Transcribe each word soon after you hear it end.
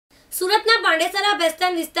સુરતના પાંડેસરા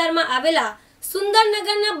બેસ્તાન વિસ્તારમાં આવેલા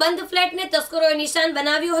સુંદરનગરના બંધ ફ્લેટને તસ્કરોએ નિશાન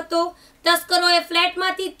બનાવ્યો હતો। તસ્કરોએ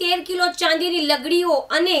ફ્લેટમાંથી 13 કિલો ચાંદીની લગડીઓ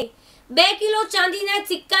અને 2 કિલો ચાંદીના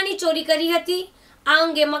સિક્કાની ચોરી કરી હતી। આ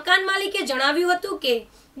અંગે મકાન માલિકે જણાવ્યું હતું કે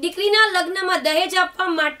દીકરીના લગ્નમાં દહેજ આપવા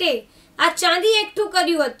માટે આ ચાંદી એકઠું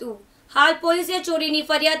કર્યું હતું। હાલ પોલીસે ચોરીની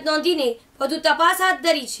ફરિયાદ નોંધીને વધુ તપાસ હાથ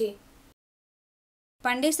ધરી છે।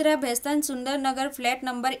 Pandesara Bhestan Sundernagar flat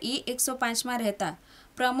number E105 માં રહેતા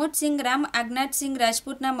પ્રમોદસિંહ રામ આજ્ઞાતસિંહ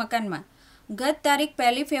રાજપૂતના મકાનમાં ગત તારીખ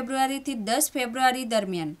 1 ફેબ્રુઆરીથી 10 ફેબ્રુઆરી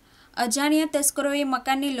દરમિયાન અજાણ્યા તસ્કરોએ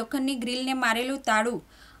મકાનની લોખંડની ગ્રીલને મારેલું તાળું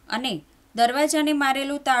અને દરવાજાને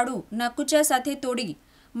મારેલું તાળું નકુચા સાથે તોડી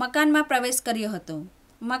મકાનમાં પ્રવેશ કર્યો હતો।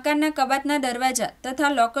 મકાનના કબાટના દરવાજા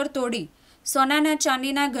તથા લોકર તોડી સોનાના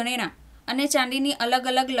ચાંદીના ગણેણા અને ચાંદીની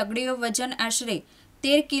અલગ અલગ લગડીઓ વજન આશરે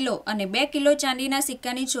 13 किलो અને 2 किलो चांदीना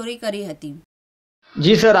सिक्का की चोरी करी थी।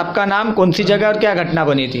 जी सर, आपका नाम कौन सी जगह और क्या घटना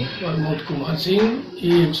बनी थी? प्रमोद कुमार सिंह,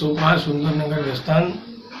 E105 सुंदरनगर बेस्तान।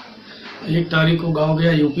 1 तारीख को गांव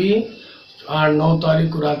गया यूपी। 9 तारीख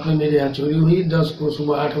को रात में मेरे यहाँ चोरी हुई। 10 को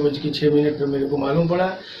सुबह 8:06 पे मेरे को मालूम पड़ा।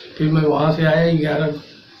 फिर मैं वहाँ से आया 11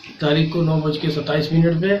 तारीख को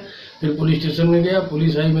 9:27 पे। फिर पुलिस स्टेशन में गया।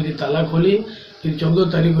 पुलिस आई, मेरी ताला खोली। फिर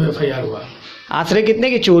 14 तारीख को FIR हुआ। आश्रय कितने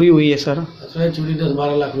की चोरी हुई है सर? आश्रय चोरी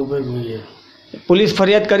 10-12 लाख रुपए की हुई है। पुलिस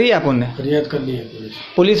फरियाद करी है आपने? फरियाद कर ली है पुलिस।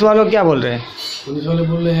 पुलिस वालों क्या बोल रहे हैं? पुलिस वाले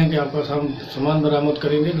बोल रहे हैं कि आपका सामान बरामद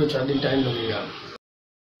करेंगे, 2-4 दिन टाइम लगेगा।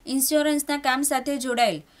 ઇન્સ્યોરન્સના કામ સાથે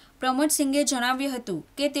જોડાયેલ પ્રમોદ સિંઘે જણાવ્યું હતું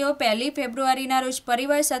કે તેઓ 1 ફેબ્રુઆરીના રોજ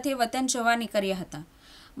પરિવાર સાથે વતન જવા નીકળ્યા હતા।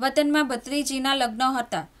 વતનમાં ભત્રીજીના લગ્ન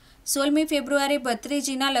હતા। 16મી ફેબ્રુઆરી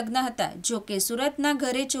ભત્રીજીના લગ્ન હતા। જો કે સુરતના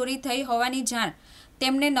ઘરે ચોરી થઈ હોવાની જાણ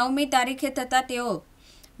તેમને 9મી તારીખે થતાં તેઓ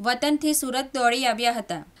વતનથી સુરત દોડી આવ્યા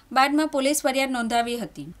હતા। બાદમાં પોલીસ ફરિયાદ નોંધાવી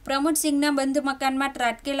હતી। પ્રમોદ સિંઘના બંધ મકાનમાં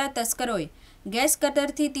ત્રાટકેલા તસ્કરોએ ગેસ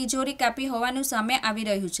કટરથી તિજોરી કાપી હોવાનું સામે આવી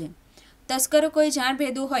રહ્યું છે। તસ્કરો કોઈ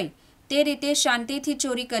જાણભેદુ હોય તે રીતે શાંતિથી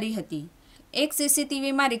ચોરી કરી હતી। એક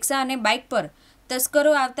CCTVમાં રિક્ષા અને બાઇક પર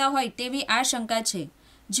તસ્કરો આવતા હોય તેવી આશંકા છે,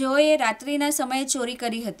 જેઓએ રાત્રિના સમયે ચોરી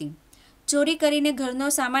કરી હતી। ચોરી કરીને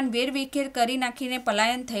ઘરનો સામાન વેરવિખેર કરી નાખીને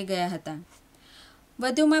પલાયન થઈ ગયા હતા।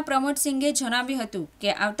 વધુમાં પ્રમોદ સિંઘે જણાવ્યું હતું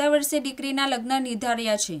કે આવતા વર્ષે દીકરીના લગ્ન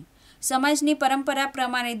નિર્ધાર્યા છે। સમાજની પરંપરા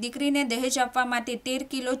પ્રમાણે દીકરીને દહેજ આપવા માટે 13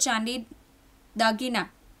 કિલો ચાંદી દાગીના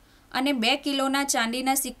અને 2 કિલોના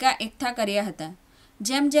ચાંદીના સિક્કા એકઠા કર્યા હતા।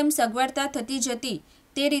 જેમ જેમ સગવડતા થતી જતી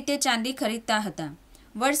તે રીતે ચાંદી ખરીદતા હતા।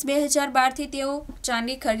 વર્ષ 2012થી તેઓ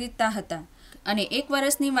ચાંદી ખરીદતા હતા અને 1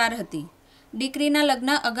 વર્ષની વાર હતી। દીકરીના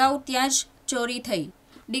લગ્ન અગાઉ ત્યાં જ ચોરી થઈ।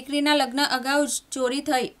 દીકરીના લગ્ન અગાઉ ચોરી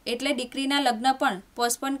થઈ એટલે દીકરીના લગ્ન પણ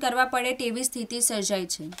પોસ્ટપોન કરવા પડે તેવી સ્થિતિ સર્જાઈ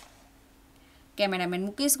છે। કેમેરામેન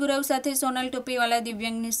મુકેશ ગુરવ સાથે સોનલ ટોપીવાલા,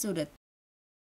 દિવ્યાંગની સુરત।